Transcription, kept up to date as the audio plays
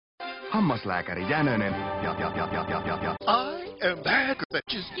hammaslääkäri Jänönen ja. I am back.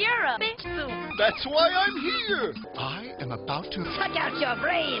 You're a big spoon. That's why I'm here. I am about to Suck out your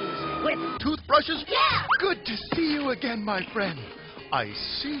brains with... toothbrushes. Yeah! Good to see you again, my friend. I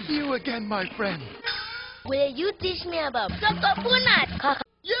see you again, my friend. Will you teach me about Sokopunat?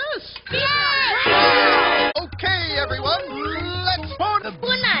 Yes. Yeah! Okay, everyone. Let's put the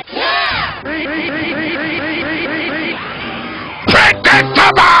Punat! Yeah!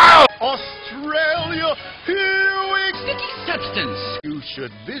 predictable. Australia, here we Sticky substance. You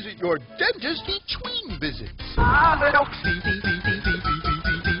should visit your dentist between visits.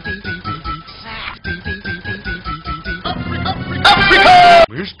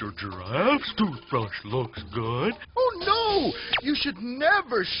 Mr. Giraffe's toothbrush looks good. Oh, no! You should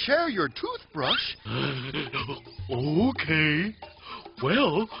never share your toothbrush. Okay.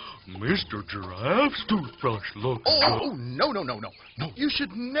 Well, Mr. Giraffe's toothbrush looks good. Oh, no. No. You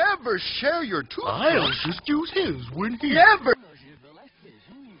should never share your toothbrush. I'll just use his when he... Never!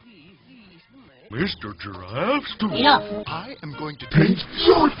 Mr. Giraffe's toothbrush... Enough. I am going to take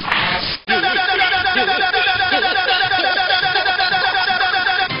your...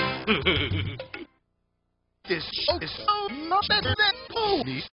 This show is so not better than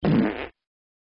ponies.